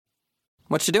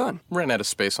What you doing? Ran out of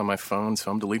space on my phone,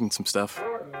 so I'm deleting some stuff.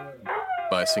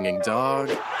 Bye, singing dog.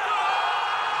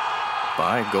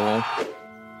 Bye, goal.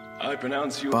 I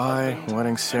pronounce you. Bye,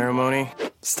 wedding ceremony.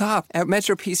 Stop. At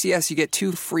Metro PCS, you get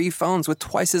 2 free phones with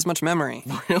twice as much memory.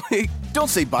 Really? Don't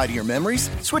say bye to your memories.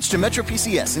 Switch to Metro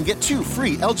PCS and get 2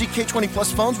 free LG K20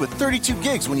 Plus phones with 32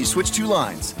 gigs when you switch 2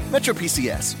 lines. Metro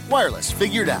PCS. Wireless.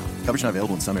 Figured out. Coverage not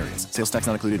available in some areas. Sales tax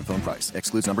not included in phone price.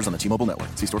 Excludes numbers on the T-Mobile network.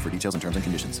 See store for details and terms and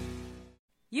conditions.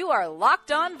 You are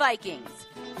Locked On Vikings,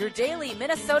 your daily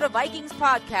Minnesota Vikings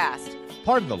podcast.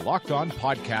 Part of the Locked On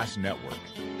Podcast Network.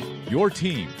 Your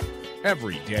team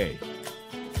every day.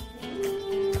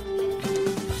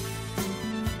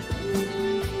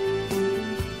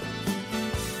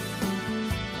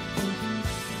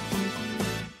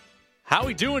 How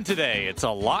we doing today? It's a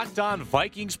Locked On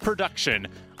Vikings production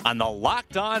on the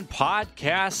Locked On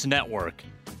Podcast Network,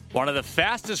 one of the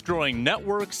fastest growing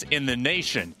networks in the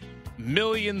nation.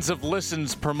 Millions of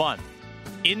listens per month.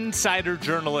 Insider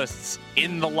journalists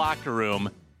in the locker room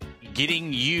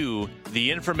getting you the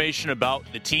information about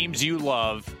the teams you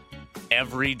love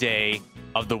every day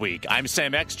of the week. I'm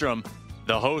Sam Ekstrom,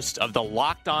 the host of the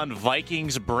Locked On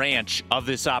Vikings branch of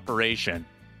this operation.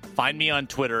 Find me on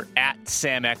Twitter at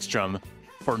Sam Ekstrom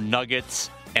for nuggets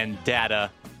and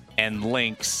data and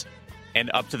links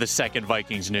and up to the second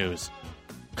Vikings news.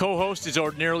 Co-host is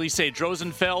ordinarily Sage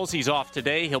Rosenfels. He's off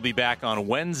today. He'll be back on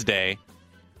Wednesday.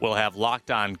 We'll have Locked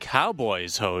On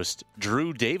Cowboys host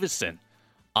Drew Davison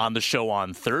on the show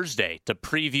on Thursday to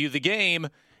preview the game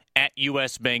at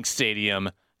US Bank Stadium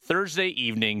Thursday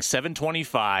evening,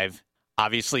 7:25.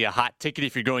 Obviously a hot ticket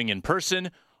if you're going in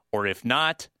person, or if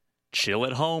not, chill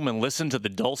at home and listen to the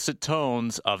dulcet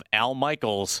tones of Al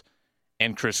Michaels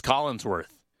and Chris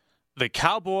Collinsworth. The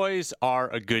Cowboys are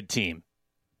a good team.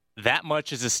 That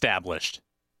much is established.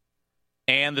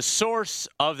 And the source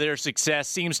of their success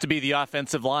seems to be the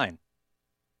offensive line.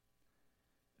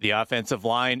 The offensive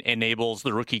line enables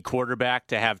the rookie quarterback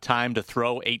to have time to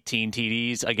throw 18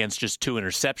 TDs against just 2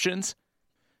 interceptions.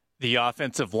 The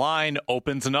offensive line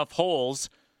opens enough holes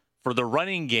for the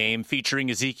running game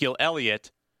featuring Ezekiel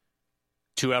Elliott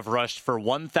to have rushed for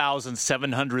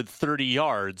 1,730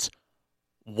 yards,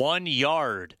 1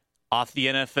 yard off the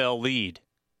NFL lead.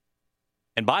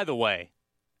 And by the way,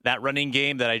 that running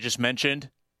game that I just mentioned,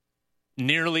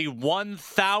 nearly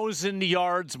 1,000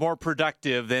 yards more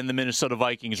productive than the Minnesota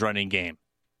Vikings running game.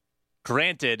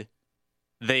 Granted,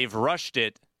 they've rushed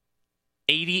it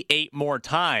 88 more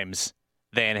times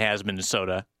than has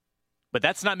Minnesota, but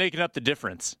that's not making up the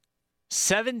difference.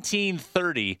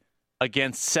 1,730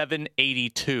 against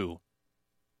 782.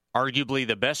 Arguably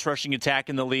the best rushing attack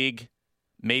in the league,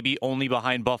 maybe only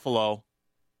behind Buffalo,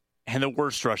 and the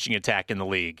worst rushing attack in the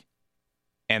league.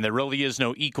 And there really is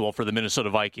no equal for the Minnesota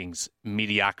Vikings.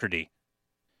 Mediocrity.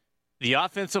 The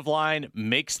offensive line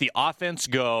makes the offense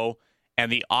go,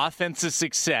 and the offense's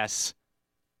success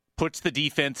puts the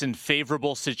defense in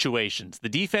favorable situations. The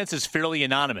defense is fairly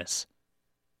anonymous,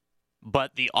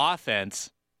 but the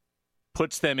offense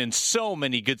puts them in so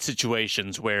many good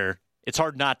situations where it's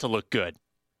hard not to look good.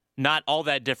 Not all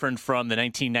that different from the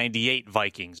 1998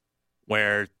 Vikings,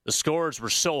 where the scores were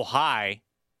so high,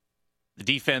 the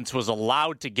defense was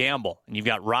allowed to gamble. And you've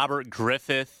got Robert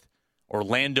Griffith,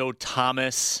 Orlando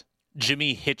Thomas,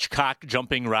 Jimmy Hitchcock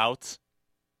jumping routes.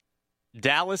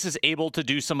 Dallas is able to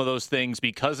do some of those things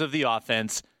because of the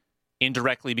offense,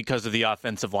 indirectly because of the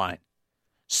offensive line.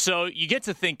 So you get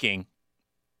to thinking,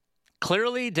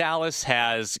 clearly Dallas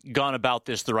has gone about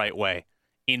this the right way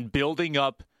in building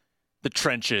up the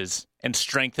trenches and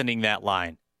strengthening that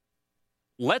line.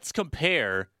 Let's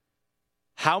compare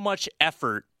how much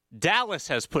effort Dallas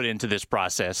has put into this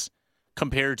process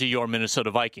compared to your Minnesota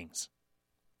Vikings.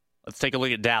 Let's take a look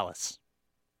at Dallas.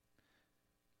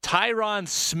 Tyron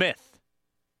Smith,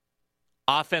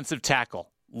 offensive tackle,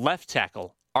 left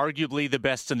tackle, arguably the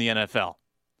best in the NFL.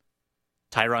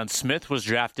 Tyron Smith was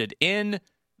drafted in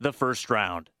the first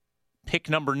round, pick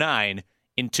number 9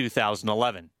 in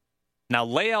 2011. Now,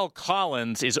 Lael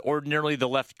Collins is ordinarily the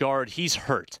left guard. He's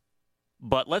hurt,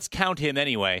 but let's count him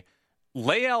anyway.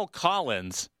 Lael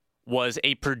Collins was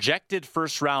a projected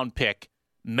first-round pick,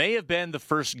 may have been the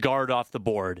first guard off the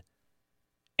board,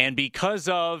 and because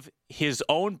of his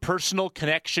own personal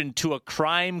connection to a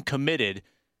crime committed,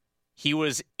 he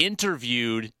was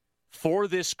interviewed for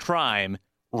this crime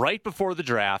right before the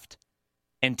draft,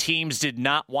 and teams did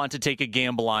not want to take a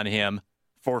gamble on him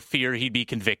for fear he'd be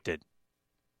convicted.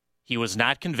 He was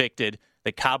not convicted.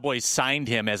 The Cowboys signed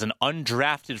him as an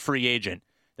undrafted free agent.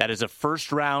 That is a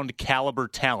first-round caliber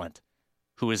talent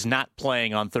who is not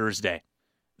playing on Thursday.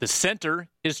 The center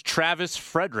is Travis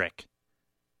Frederick.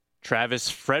 Travis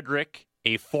Frederick,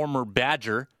 a former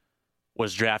Badger,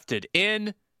 was drafted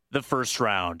in the first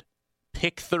round,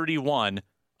 pick 31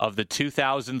 of the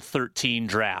 2013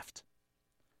 draft.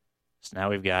 So now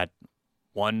we've got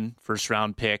 1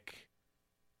 first-round pick,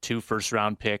 2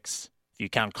 first-round picks. If you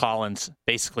count Collins,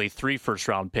 basically 3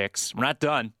 first-round picks. We're not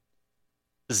done.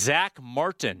 Zach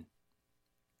Martin,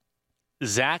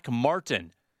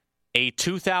 a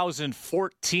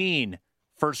 2014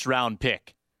 first-round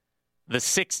pick, the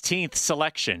 16th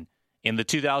selection in the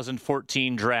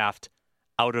 2014 draft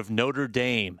out of Notre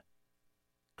Dame.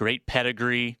 Great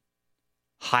pedigree,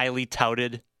 highly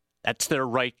touted. That's their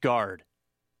right guard.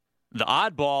 The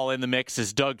oddball in the mix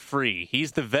is Doug Free.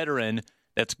 He's the veteran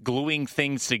that's gluing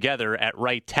things together at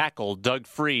right tackle. Doug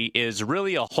Free is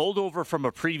really a holdover from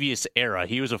a previous era.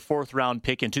 He was a 4th-round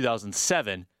pick in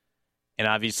 2007, and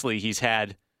obviously he's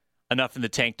had enough in the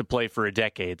tank to play for a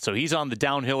decade. So he's on the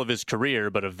downhill of his career,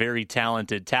 but a very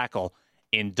talented tackle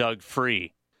in Doug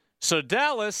Free. So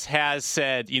Dallas has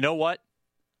said, you know what?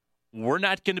 We're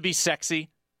not going to be sexy.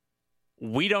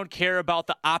 We don't care about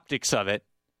the optics of it.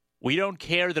 We don't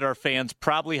care that our fans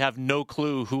probably have no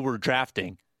clue who we're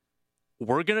drafting.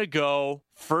 We're going to go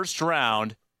first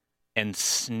round and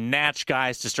snatch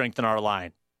guys to strengthen our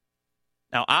line.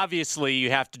 Now, obviously,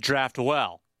 you have to draft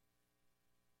well.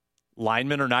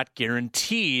 Linemen are not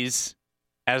guarantees,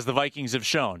 as the Vikings have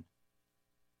shown.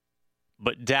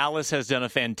 But Dallas has done a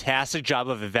fantastic job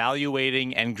of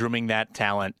evaluating and grooming that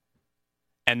talent.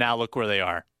 And now look where they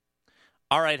are.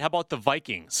 All right, how about the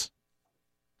Vikings?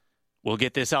 We'll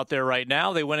get this out there right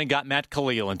now. They went and got Matt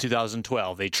Khalil in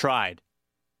 2012. They tried.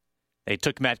 They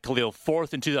took Matt Khalil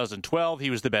 4th in 2012. He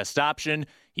was the best option.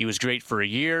 He was great for a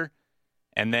year.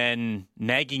 And then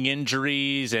nagging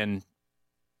injuries and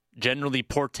generally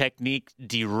poor technique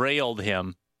derailed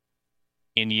him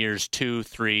in years 2,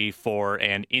 3, 4,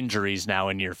 and injuries now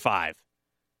in year 5.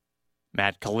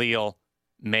 Matt Khalil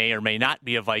may or may not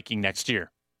be a Viking next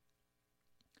year.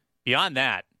 Beyond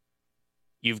that,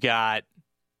 you've got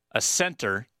a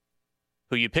center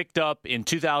who you picked up in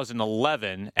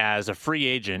 2011 as a free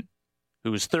agent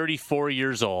who was 34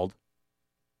 years old,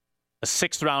 a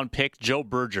 6th-round pick, Joe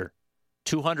Berger,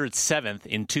 207th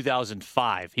in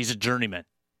 2005. He's a journeyman.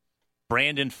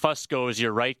 Brandon Fusco is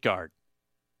your right guard.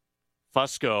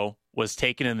 Fusco was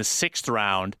taken in the 6th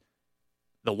round,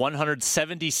 the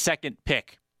 172nd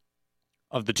pick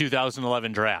of the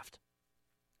 2011 draft.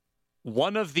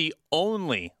 One of the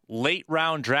only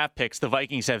late-round draft picks the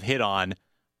Vikings have hit on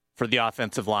for the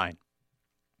offensive line.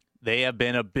 They have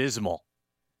been abysmal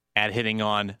at hitting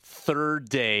on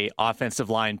third-day offensive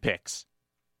line picks.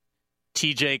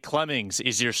 TJ Clemmings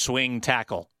is your swing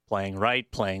tackle, playing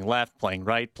right, playing left, playing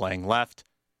right, playing left,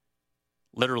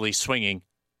 literally swinging.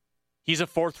 He's a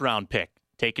 4th-round pick,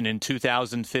 taken in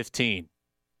 2015.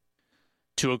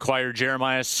 To acquire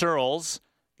Jeremiah Searles,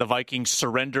 the Vikings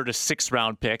surrendered a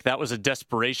 6th-round pick. That was a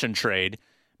desperation trade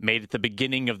made at the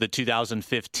beginning of the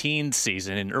 2015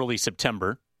 season in early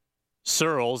September.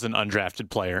 Searles, an undrafted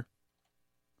player.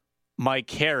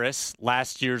 Mike Harris,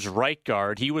 last year's right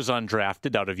guard, he was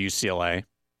undrafted out of UCLA.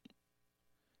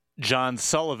 John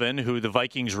Sullivan, who the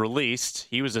Vikings released,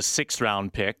 he was a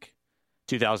 6th-round pick,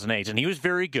 2008, and he was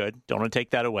very good. Don't want to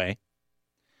take that away.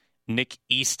 Nick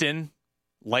Easton,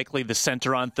 likely the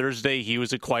center on Thursday. He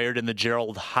was acquired in the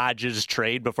Gerald Hodges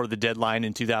trade before the deadline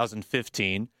in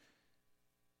 2015.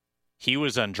 He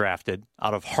was undrafted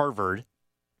out of Harvard.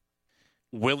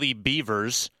 Willie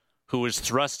Beavers, who was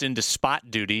thrust into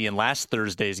spot duty in last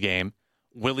Thursday's game.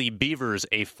 Willie Beavers,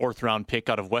 a 4th-round pick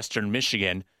out of Western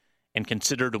Michigan, and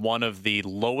considered one of the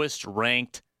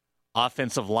lowest-ranked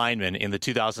offensive linemen in the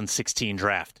 2016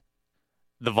 draft.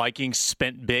 The Vikings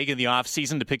spent big in the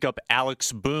offseason to pick up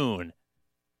Alex Boone.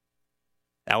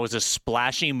 That was a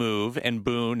splashy move, and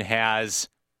Boone has,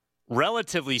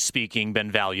 relatively speaking,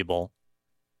 been valuable.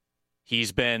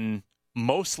 He's been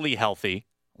mostly healthy,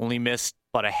 only missed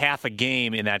about a half a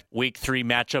game in that Week 3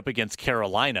 matchup against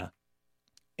Carolina.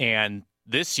 And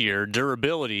this year,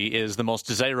 durability is the most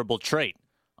desirable trait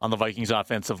on the Vikings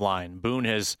offensive line. Boone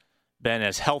has been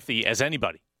as healthy as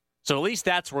anybody. So at least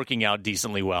that's working out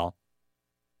decently well.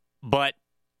 But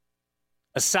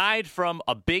aside from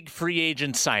a big free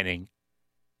agent signing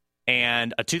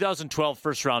and a 2012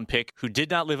 first-round pick who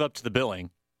did not live up to the billing,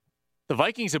 the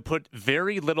Vikings have put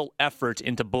very little effort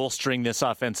into bolstering this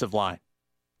offensive line.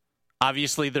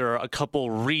 Obviously, there are a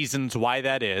couple reasons why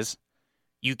that is.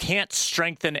 You can't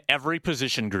strengthen every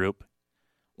position group.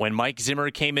 When Mike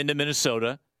Zimmer came into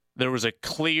Minnesota, there was a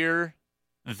clear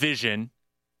vision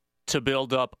to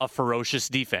build up a ferocious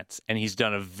defense, and he's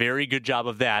done a very good job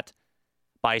of that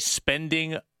by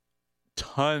spending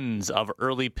tons of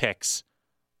early picks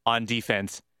on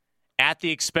defense at the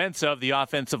expense of the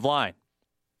offensive line.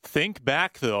 Think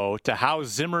back, though, to how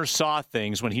Zimmer saw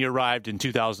things when he arrived in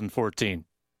 2014.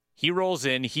 He rolls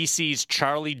in, he sees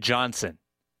Charlie Johnson.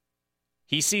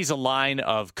 He sees a line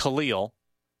of Khalil,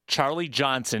 Charlie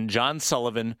Johnson, John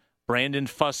Sullivan, Brandon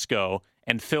Fusco,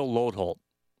 and Phil Loadholt.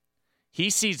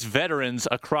 He sees veterans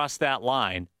across that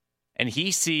line, and he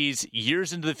sees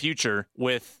years into the future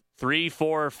with 3,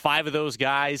 4, 5 of those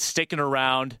guys sticking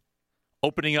around,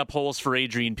 opening up holes for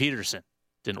Adrian Peterson.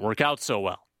 Didn't work out so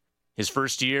well. His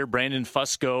first year, Brandon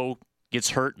Fusco gets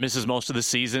hurt, misses most of the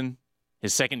season.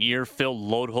 His second year, Phil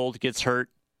Loadholt gets hurt,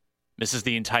 misses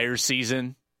the entire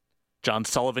season. John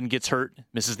Sullivan gets hurt,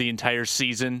 misses the entire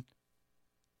season.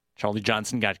 Charlie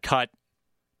Johnson got cut.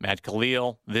 Matt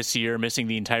Khalil this year missing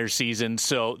the entire season.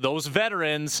 So those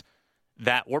veterans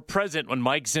that were present when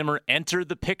Mike Zimmer entered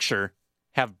the picture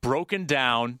have broken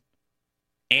down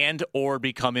and or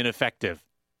become ineffective,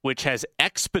 which has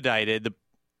expedited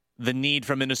the need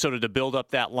for Minnesota to build up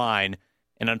that line.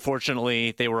 And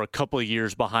unfortunately, they were a couple of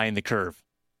years behind the curve.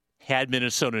 Had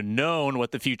Minnesota known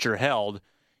what the future held,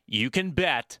 you can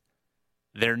bet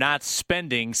they're not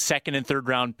spending second and third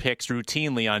round picks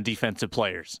routinely on defensive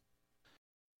players.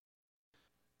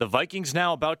 The Vikings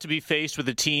now about to be faced with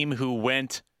a team who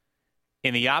went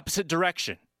in the opposite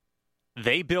direction.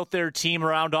 They built their team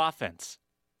around offense.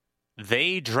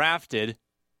 They drafted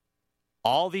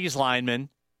all these linemen.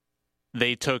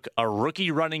 They took a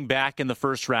rookie running back in the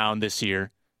first round this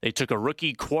year. They took a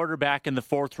rookie quarterback in the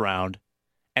fourth round,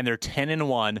 and they're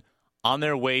 10-1 on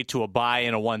their way to a bye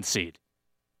and a 1 seed.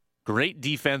 Great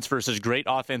defense versus great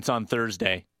offense on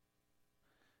Thursday.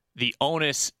 The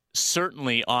onus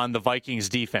certainly on the Vikings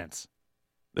defense.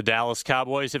 The Dallas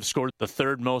Cowboys have scored the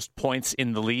third most points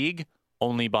in the league,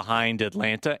 only behind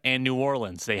Atlanta and New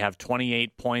Orleans. They have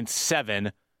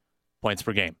 28.7 points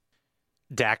per game.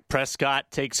 Dak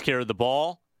Prescott takes care of the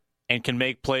ball and can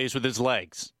make plays with his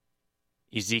legs.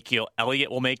 Ezekiel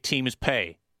Elliott will make teams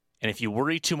pay. And if you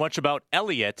worry too much about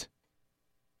Elliott,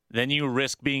 then you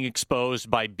risk being exposed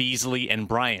by Beasley and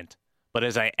Bryant. But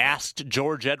as I asked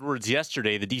George Edwards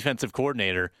yesterday, the defensive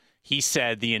coordinator, he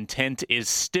said the intent is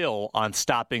still on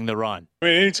stopping the run. I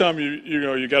mean, anytime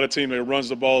you got a team that runs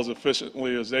the ball as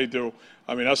efficiently as they do,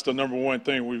 I mean, that's the number one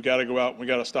thing. We've got to go out and we've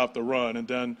got to stop the run. And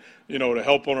then, to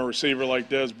help on a receiver like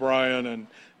Dez Bryant and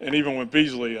even with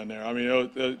Beasley in there, I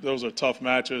mean, those are tough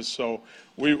matches. So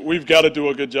we've got to do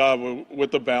a good job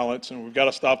with the balance, and we've got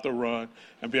to stop the run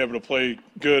and be able to play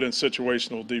good and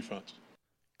situational defense.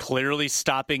 Clearly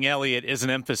stopping Elliott is an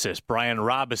emphasis. Brian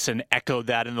Robinson echoed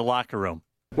that in the locker room.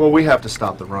 Well, we have to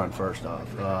stop the run first off.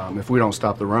 If we don't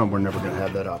stop the run, we're never going to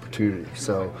have that opportunity.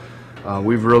 So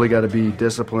we've really got to be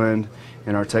disciplined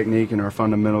in our technique and our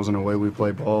fundamentals and the way we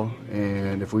play ball.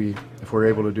 And if we're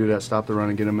able to do that, stop the run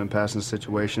and get them in passing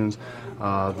situations,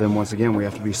 then once again we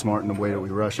have to be smart in the way that we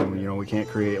rush him. We can't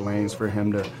create lanes for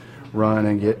him to run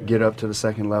and get up to the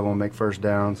second level and make first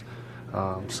downs.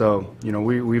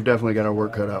 We've definitely got our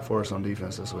work cut out for us on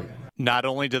defense this week. Not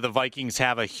only do the Vikings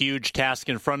have a huge task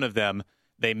in front of them,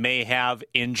 they may have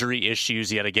injury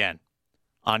issues yet again.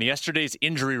 On yesterday's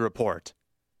injury report,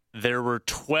 there were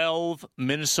 12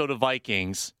 Minnesota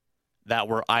Vikings that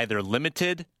were either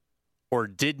limited or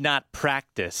did not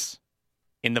practice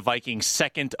in the Vikings'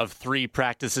 second of 3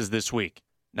 practices this week.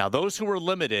 Now, those who were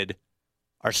limited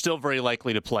are still very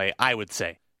likely to play, I would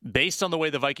say. Based on the way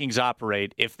the Vikings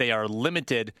operate, if they are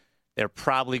limited, they're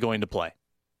probably going to play.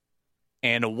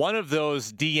 And one of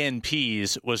those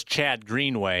DNPs was Chad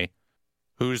Greenway,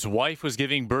 whose wife was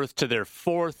giving birth to their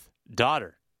 4th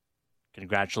daughter.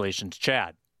 Congratulations,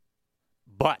 Chad.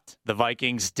 But the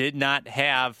Vikings did not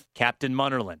have Captain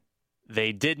Munnerlyn.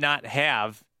 They did not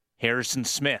have Harrison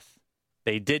Smith.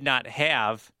 They did not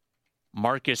have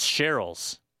Marcus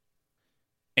Sherrills.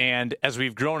 And as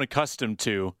we've grown accustomed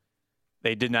to,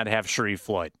 they did not have Sharif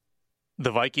Floyd.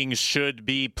 The Vikings should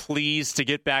be pleased to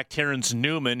get back Terrence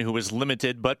Newman, who was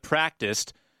limited but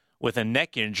practiced with a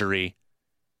neck injury.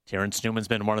 Terrence Newman's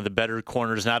been one of the better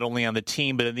corners not only on the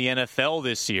team but in the NFL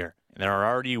this year. And there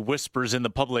are already whispers in the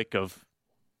public of,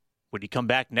 would he come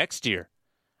back next year?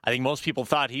 I think most people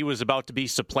thought he was about to be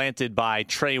supplanted by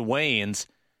Trey Waynes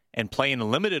and play in a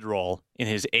limited role in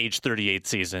his age 38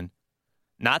 season.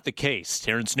 Not the case.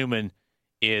 Terrence Newman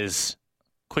is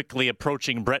quickly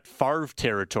approaching Brett Favre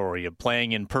territory of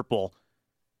playing in purple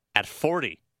at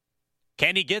 40.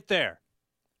 Can he get there?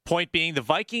 Point being, the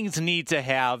Vikings need to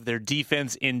have their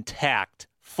defense intact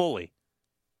fully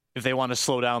if they want to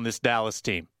slow down this Dallas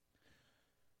team.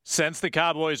 Since the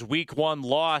Cowboys' Week 1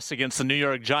 loss against the New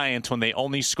York Giants when they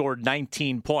only scored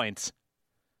 19 points,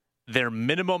 Their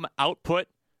minimum output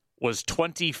was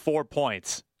 24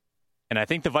 points. And I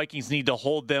think the Vikings need to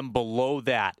hold them below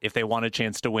that if they want a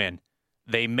chance to win.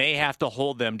 They may have to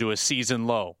hold them to a season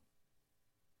low.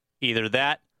 Either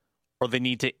that, or they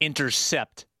need to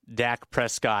intercept Dak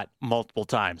Prescott multiple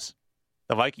times.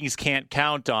 The Vikings can't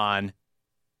count on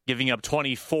giving up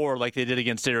 24 like they did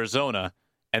against Arizona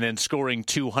and then scoring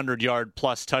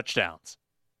 200-yard-plus touchdowns.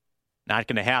 Not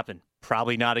going to happen.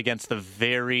 Probably not against the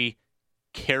very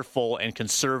careful and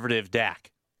conservative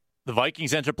Dak. The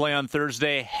Vikings enter play on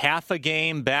Thursday, half a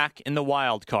game back in the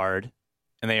wild card,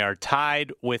 and they are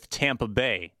tied with Tampa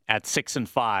Bay at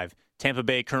 6-5. Tampa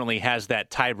Bay currently has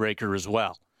that tiebreaker as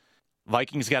well.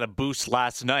 Vikings got a boost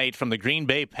last night from the Green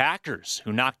Bay Packers,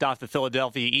 who knocked off the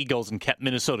Philadelphia Eagles and kept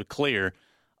Minnesota clear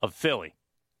of Philly.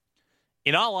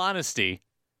 In all honesty,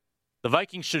 the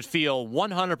Vikings should feel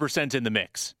 100% in the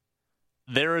mix.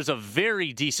 There is a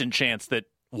very decent chance that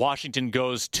Washington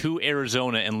goes to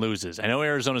Arizona and loses. I know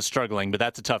Arizona's struggling, but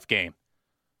that's a tough game.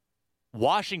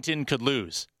 Washington could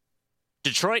lose.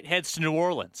 Detroit heads to New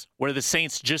Orleans, where the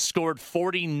Saints just scored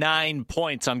 49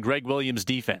 points on Greg Williams'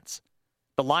 defense.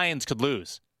 The Lions could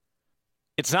lose.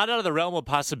 It's not out of the realm of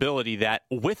possibility that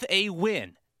with a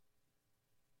win,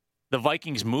 the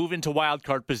Vikings move into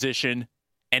wildcard position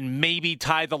and maybe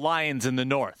tie the Lions in the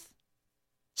North.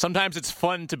 Sometimes it's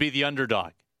fun to be the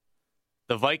underdog.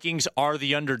 The Vikings are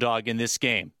the underdog in this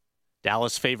game.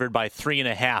 Dallas favored by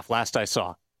 3.5 last I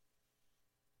saw.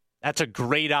 That's a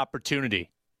great opportunity.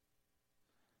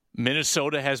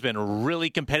 Minnesota has been really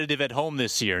competitive at home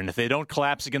this year, and if they don't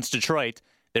collapse against Detroit,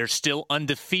 they're still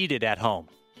undefeated at home.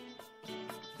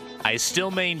 I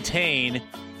still maintain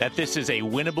that this is a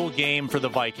winnable game for the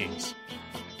Vikings.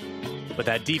 But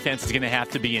that defense is going to have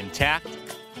to be intact,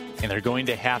 and they're going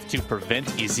to have to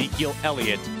prevent Ezekiel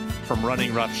Elliott from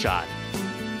running roughshod.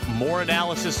 More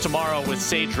analysis tomorrow with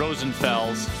Sage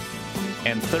Rosenfels,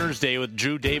 and Thursday with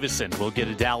Drew Davison. We'll get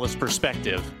a Dallas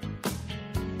perspective.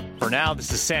 For now,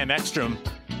 this is Sam Ekstrom.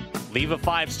 Leave a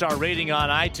 5-star rating on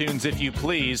iTunes if you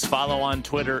please. Follow on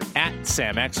Twitter at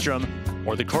Sam Ekstrom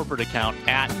or the corporate account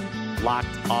at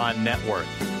Locked On Network.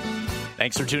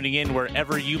 Thanks for tuning in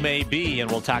wherever you may be,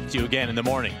 and we'll talk to you again in the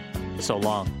morning. So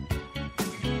long.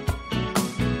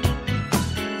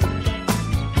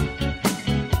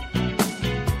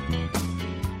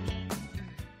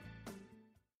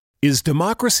 Is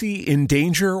democracy in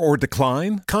danger or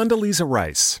decline? Condoleezza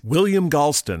Rice, William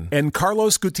Galston, and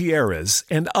Carlos Gutierrez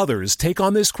and others take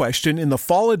on this question in the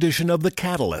fall edition of The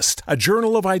Catalyst, a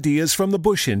journal of ideas from the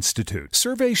Bush Institute.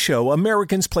 Surveys show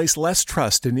Americans place less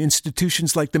trust in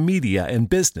institutions like the media and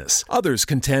business. Others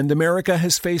contend America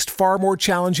has faced far more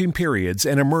challenging periods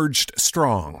and emerged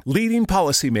strong. Leading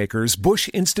policymakers,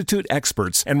 Bush Institute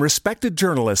experts, and respected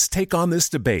journalists take on this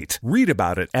debate. Read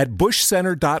about it at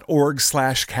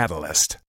bushcenter.org/catalyst.